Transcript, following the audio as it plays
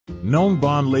Nong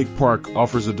Lake Park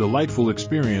offers a delightful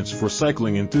experience for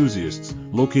cycling enthusiasts.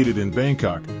 Located in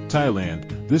Bangkok,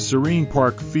 Thailand, this serene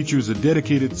park features a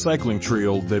dedicated cycling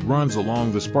trail that runs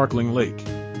along the sparkling lake,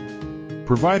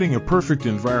 providing a perfect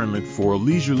environment for a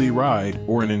leisurely ride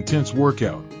or an intense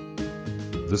workout.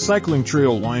 The cycling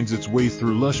trail winds its way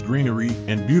through lush greenery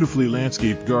and beautifully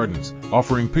landscaped gardens,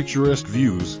 offering picturesque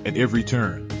views at every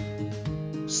turn.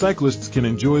 Cyclists can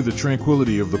enjoy the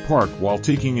tranquility of the park while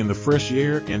taking in the fresh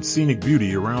air and scenic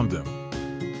beauty around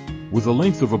them. With a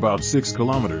length of about 6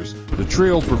 kilometers, the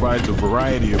trail provides a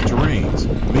variety of terrains,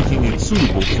 making it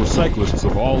suitable for cyclists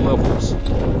of all levels.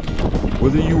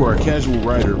 Whether you are a casual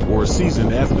rider or a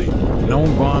seasoned athlete,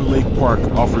 Nong Lake Park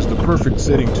offers the perfect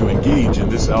setting to engage in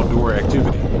this outdoor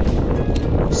activity.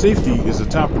 Safety is a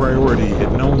top priority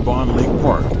at Nong Lake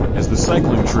Park, as the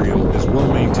cycling trail is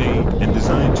well maintained and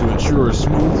designed to ensure a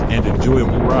smooth and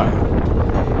enjoyable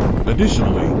ride.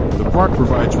 Additionally, the park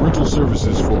provides rental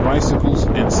services for bicycles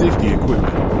and safety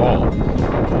equipment, all.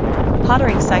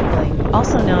 Pottering cycling,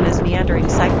 also known as meandering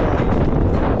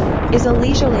cycling, is a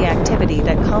leisurely activity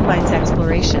that combines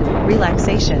exploration,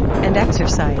 relaxation, and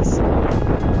exercise.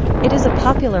 It is a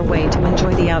popular way to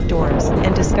enjoy the outdoors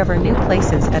and discover new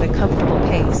places at a comfortable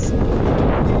pace.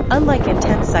 Unlike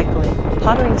intense cycling,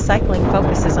 pottering cycling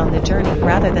focuses on the journey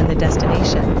rather than the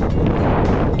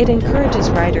destination. It encourages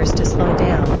riders to slow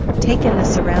down, take in the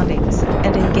surroundings,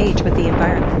 and engage with the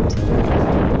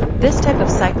environment. This type of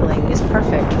cycling is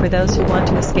perfect for those who want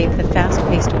to escape the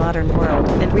fast-paced modern world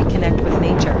and reconnect with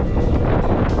nature.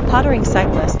 Pottering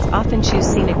cyclists often choose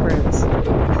scenic routes,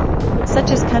 such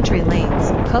as country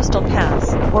lanes, coastal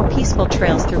paths, or peaceful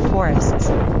trails through forests.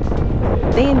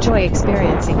 They enjoy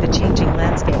experiencing the changing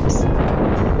landscapes,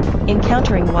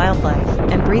 encountering wildlife,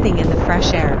 and breathing in the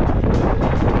fresh air.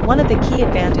 One of the key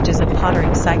advantages of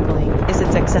pottering cycling is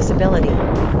its accessibility.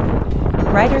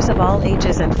 Riders of all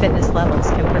ages and fitness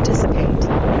levels can participate,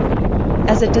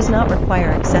 as it does not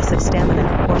require excessive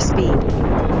stamina or speed.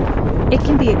 It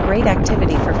can be a great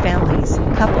activity for families,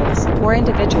 couples, or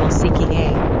individuals seeking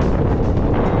aid.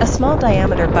 A small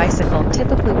diameter bicycle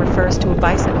typically refers to a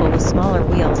bicycle with smaller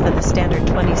wheels than the standard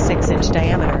 26-inch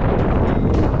diameter.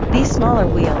 These smaller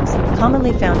wheels,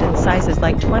 commonly found in sizes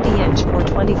like 20-inch or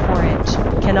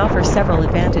 24-inch, can offer several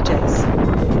advantages.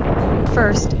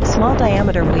 First, small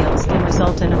diameter wheels can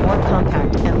result in a more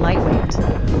compact and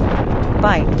lightweight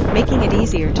bike, making it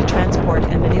easier to transport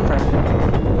and maneuver.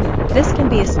 This can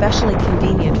be especially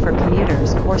convenient for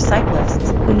commuters or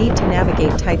cyclists who need to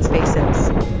navigate tight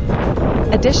spaces.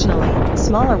 Additionally,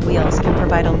 smaller wheels can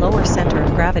provide a lower center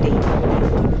of gravity,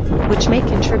 which may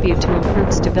contribute to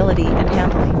improved stability and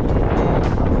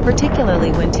handling,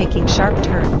 particularly when taking sharp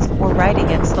turns or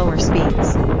riding at slower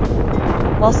speeds.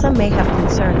 While some may have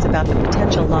concerns about the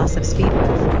potential loss of speed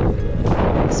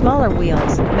with smaller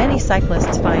wheels, many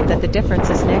cyclists find that the difference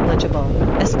is negligible,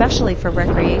 especially for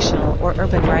recreational or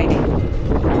urban riding.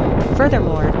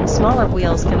 Furthermore, smaller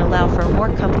wheels can allow for a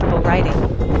more comfortable riding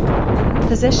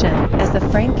position, as the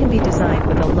frame can be designed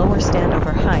with a lower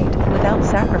standover height without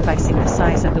sacrificing the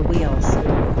size of the wheels.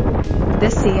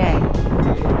 This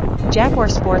Jaguar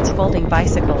sports folding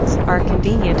bicycles are a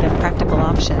convenient and practical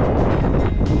option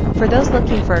for those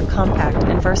looking for a compact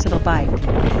and versatile bike.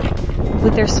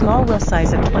 With their small wheel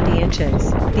size of 20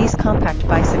 inches, these compact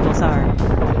bicycles are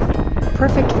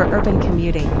perfect for urban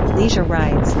commuting, leisure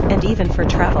rides, and even for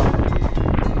travel.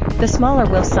 The smaller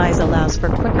wheel size allows for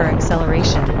quicker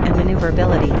acceleration and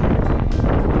maneuverability,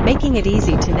 making it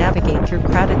easy to navigate through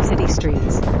crowded city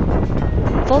streets.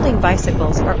 Folding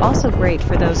bicycles are also great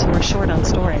for those who are short on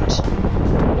storage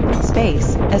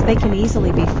space, as they can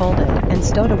easily be folded and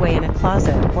stowed away in a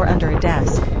closet or under a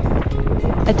desk.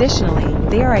 Additionally,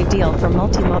 they are ideal for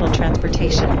multimodal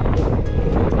transportation,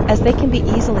 as they can be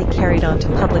easily carried onto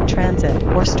public transit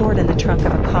or stored in the trunk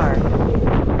of a car.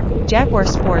 Jaguar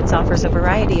Sports offers a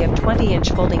variety of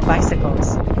 20-inch folding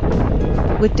bicycles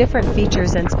with different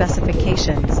features and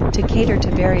specifications to cater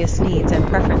to various needs and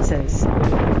preferences.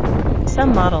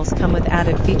 Some models come with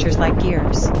added features like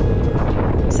gears,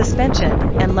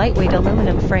 suspension, and lightweight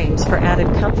aluminum frames for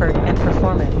added comfort and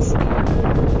performance.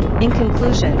 In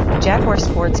conclusion, Jaguar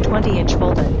Sports 20-inch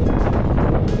folding.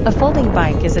 A folding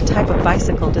bike is a type of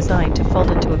bicycle designed to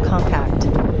fold into a compact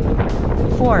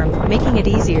form, making it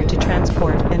easier to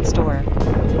transport and store.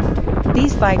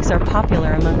 These bikes are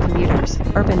popular among commuters,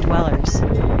 urban dwellers,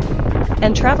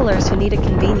 and travelers who need a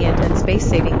convenient and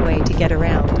space-saving way to get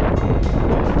around.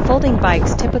 Folding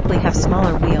bikes typically have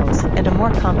smaller wheels and a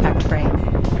more compact frame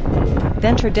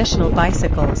than traditional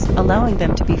bicycles, allowing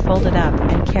them to be folded up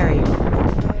and carried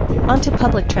onto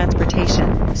public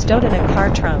transportation, stowed in a car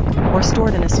trunk, or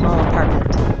stored in a small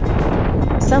apartment.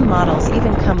 Some models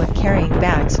even come with carrying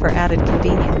bags for added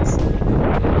convenience.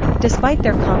 Despite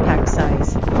their compact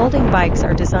size, folding bikes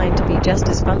are designed to be just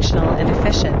as functional and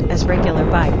efficient as regular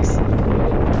bikes.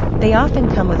 They often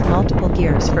come with multiple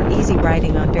gears for easy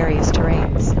riding on various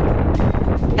terrains,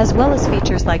 as well as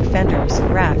features like fenders,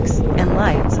 racks, and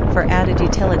lights for added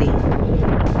utility.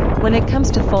 When it comes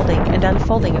to folding and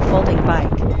unfolding a folding bike,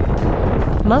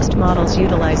 most models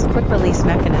utilize quick-release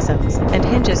mechanisms and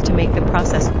hinges to make the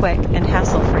process quick and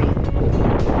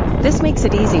hassle-free. This makes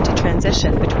it easy to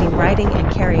transition between riding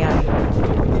and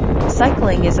carry-on.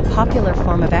 Cycling is a popular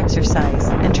form of exercise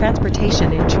and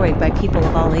transportation enjoyed by people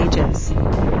of all ages.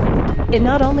 It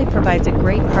not only provides a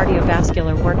great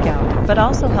cardiovascular workout, but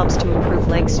also helps to improve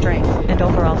leg strength and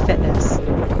overall fitness.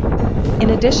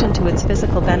 In addition to its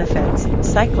physical benefits,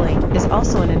 cycling is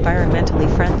also an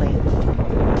environmentally friendly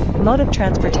mode of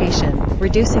transportation,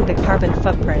 reducing the carbon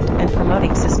footprint and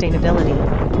promoting sustainability.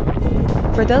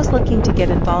 For those looking to get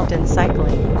involved in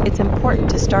cycling, it's important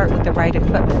to start with the right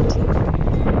equipment.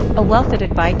 A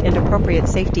well-fitted bike and appropriate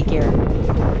safety gear,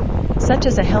 such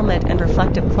as a helmet and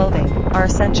reflective clothing, are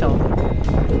essential.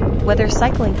 Whether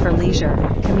cycling for leisure,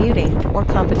 commuting, or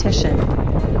competition,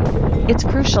 it's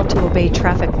crucial to obey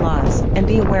traffic laws and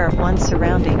be aware of one's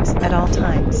surroundings at all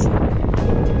times.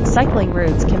 Cycling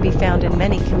routes can be found in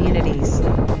many communities,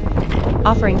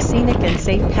 offering scenic and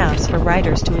safe paths for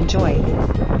riders to enjoy.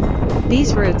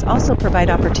 These routes also provide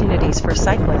opportunities for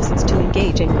cyclists to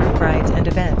engage in group rides and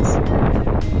events.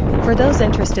 For those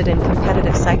interested in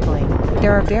competitive cycling,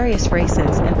 there are various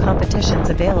races and competitions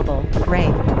available.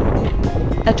 Rain.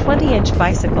 A 20-inch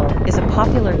bicycle is a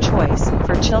popular choice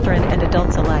for children and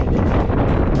adults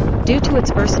alike, due to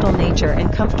its versatile nature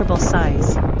and comfortable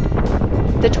size.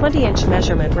 The 20-inch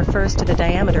measurement refers to the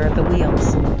diameter of the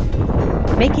wheels,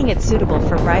 making it suitable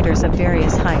for riders of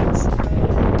various heights.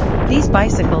 These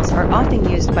bicycles are often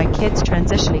used by kids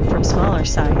transitioning from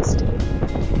smaller-sized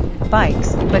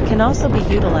bikes, but can also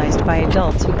be utilized by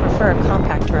adults who prefer a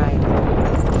compact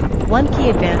ride. One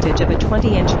key advantage of a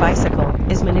 20-inch bicycle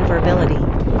is maneuverability.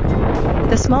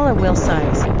 The smaller wheel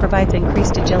size provides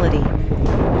increased agility,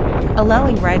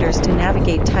 allowing riders to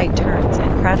navigate tight turns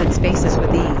and crowded spaces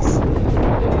with ease.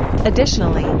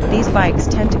 Additionally, these bikes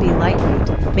tend to be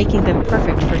lightweight, making them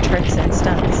perfect for tricks and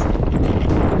stunts.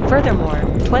 Furthermore,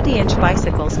 20-inch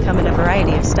bicycles come in a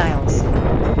variety of styles,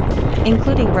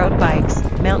 including road bikes,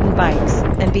 mountain bikes,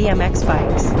 and BMX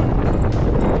bikes.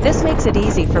 This makes it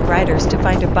easy for riders to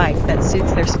find a bike that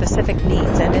suits their specific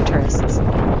needs and interests.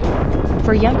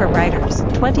 For younger riders,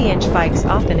 20-inch bikes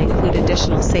often include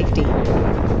additional safety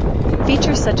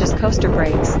features such as coaster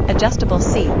brakes, adjustable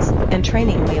seats, and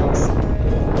training wheels.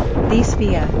 These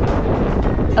via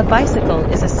a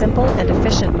bicycle is a simple and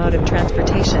efficient mode of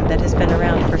transportation that has been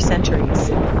around for centuries.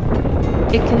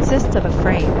 It consists of a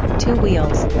frame, two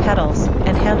wheels, pedals,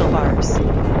 and handlebars.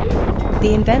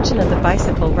 The invention of the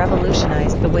bicycle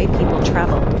revolutionized the way people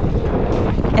traveled,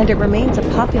 and it remains a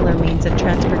popular means of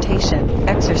transportation,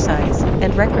 exercise,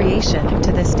 and recreation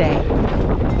to this day.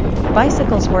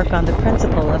 Bicycles work on the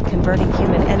principle of converting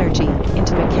human energy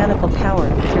into mechanical power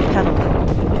through pedaling.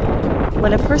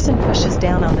 When a person pushes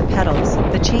down on the pedals,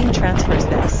 the chain transfers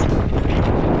this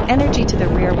energy to the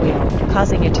rear wheel,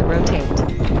 causing it to rotate.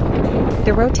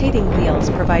 The rotating wheels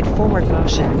provide forward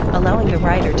motion, allowing the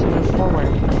rider to move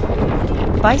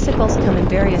forward. Bicycles come in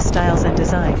various styles and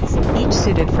designs, each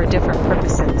suited for different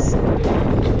purposes.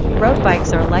 Road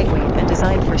bikes are lightweight and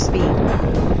designed for speed,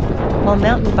 while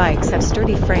mountain bikes have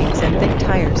sturdy frames and thick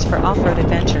tires for off-road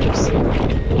adventures.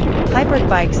 Hybrid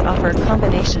bikes offer a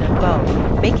combination of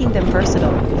both, making them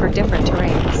versatile for different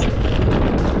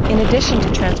terrains. In addition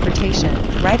to transportation,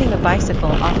 riding a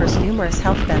bicycle offers numerous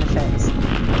health benefits.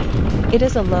 It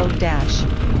is a low dash.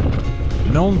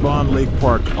 Nong Lake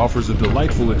Park offers a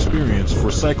delightful experience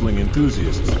for cycling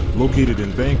enthusiasts. Located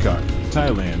in Bangkok,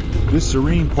 Thailand, this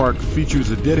serene park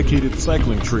features a dedicated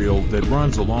cycling trail that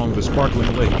runs along the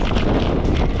sparkling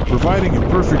lake, providing a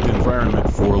perfect environment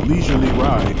for a leisurely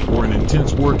ride or an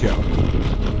intense workout.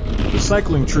 The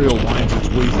cycling trail winds its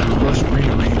way through lush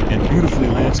greenery and beautifully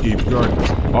landscaped gardens,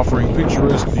 offering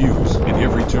picturesque views at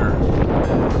every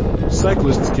turn.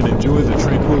 Cyclists can enjoy the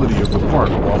tranquility of the park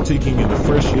while taking in the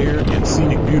fresh air and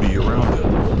scenic beauty around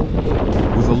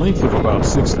them. With a length of about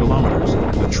 6 kilometers,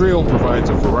 the trail provides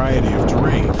a variety of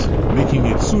terrains, making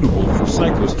it suitable for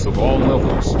cyclists of all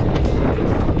levels.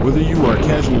 Whether you are a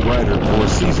casual rider or a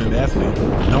seasoned athlete,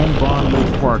 Nong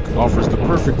Lake Park offers the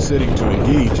perfect setting to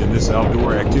engage in this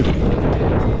outdoor activity.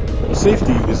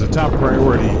 Safety is a top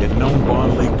priority at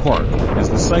Nong Lake Park, as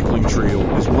the cycling trail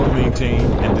is well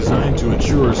maintained and designed to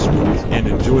ensure a smooth and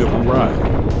enjoyable ride.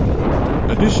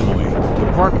 Additionally,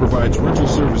 the park provides rental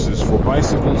services for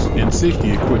bicycles and safety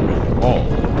equipment, all.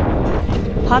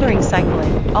 Pottering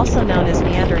cycling, also known as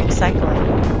meandering cycling,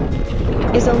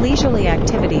 is a leisurely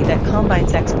activity that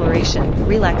combines exploration,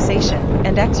 relaxation,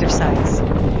 and exercise.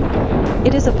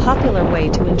 It is a popular way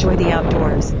to enjoy the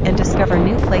outdoors and discover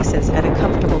new places at a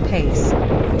comfortable pace.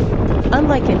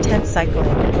 Unlike intense cycling,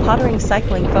 pottering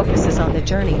cycling focuses on the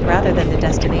journey rather than the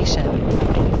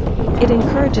destination. It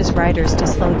encourages riders to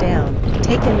slow down,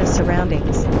 take in the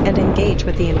surroundings, and engage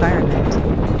with the environment.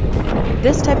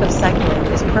 This type of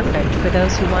cycling is perfect for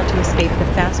those who want to escape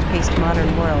the fast-paced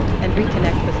modern world and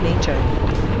reconnect with nature.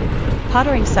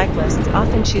 Pottering cyclists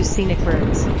often choose scenic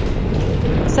routes,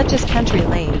 such as country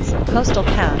lanes, coastal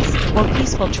paths, or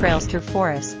peaceful trails through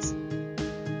forests.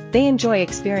 They enjoy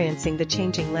experiencing the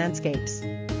changing landscapes,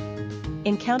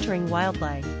 encountering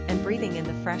wildlife, and breathing in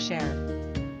the fresh air.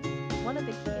 One of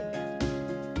the key advantages.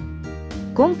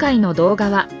 今回の動画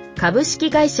は株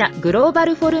式会社グローバ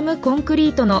ルフォルムコンクリ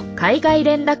ートの海外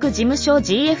連絡事務所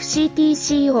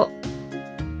GFCTCO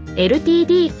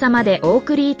LTD 様でお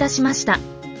送りいたしました。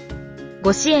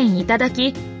ご支援いただ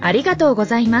きありがとうご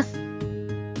ざいます。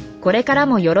これから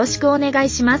もよろしくお願い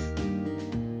します。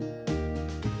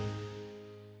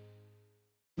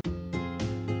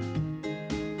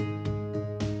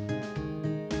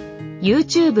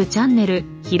YouTube チャンネル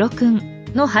ひろくん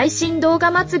の配信動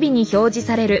画末尾に表示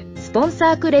されるスポン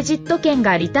サークレジット券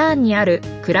がリターンにある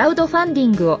クラウドファンディ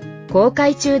ングを公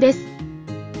開中です。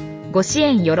ご支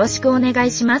援よろしくお願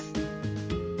いします。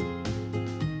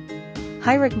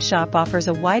Hirockn Shop offers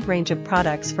a wide range of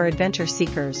products for adventure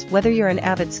seekers, whether you're an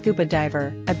avid scuba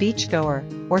diver, a beachgoer,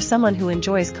 or someone who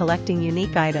enjoys collecting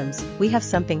unique items. We have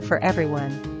something for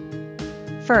everyone.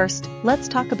 First, let's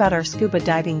talk about our scuba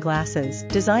diving glasses.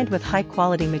 Designed with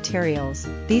high-quality materials,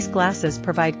 these glasses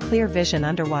provide clear vision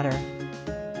underwater,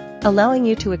 allowing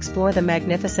you to explore the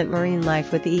magnificent marine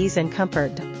life with ease and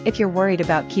comfort. If you're worried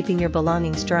about keeping your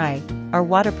belongings dry, our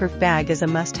waterproof bag is a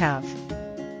must-have.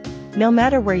 No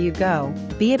matter where you go,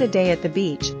 be it a day at the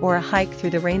beach or a hike through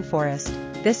the rainforest,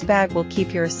 this bag will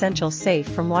keep your essentials safe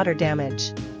from water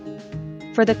damage.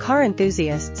 For the car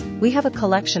enthusiasts, we have a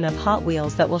collection of Hot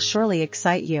Wheels that will surely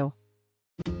excite you.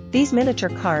 These miniature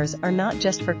cars are not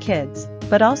just for kids,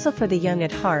 but also for the young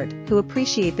at heart who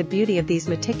appreciate the beauty of these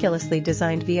meticulously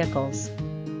designed vehicles.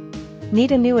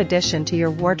 Need a new addition to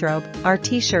your wardrobe? Our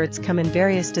t-shirts come in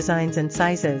various designs and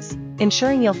sizes,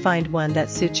 ensuring you'll find one that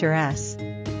suits your ass.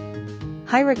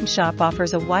 Hirockn Shop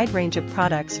offers a wide range of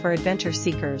products for adventure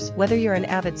seekers, whether you're an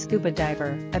avid scuba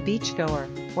diver, a beachgoer,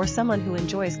 or someone who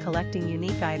enjoys collecting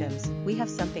unique items. We have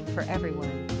something for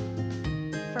everyone.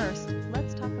 First,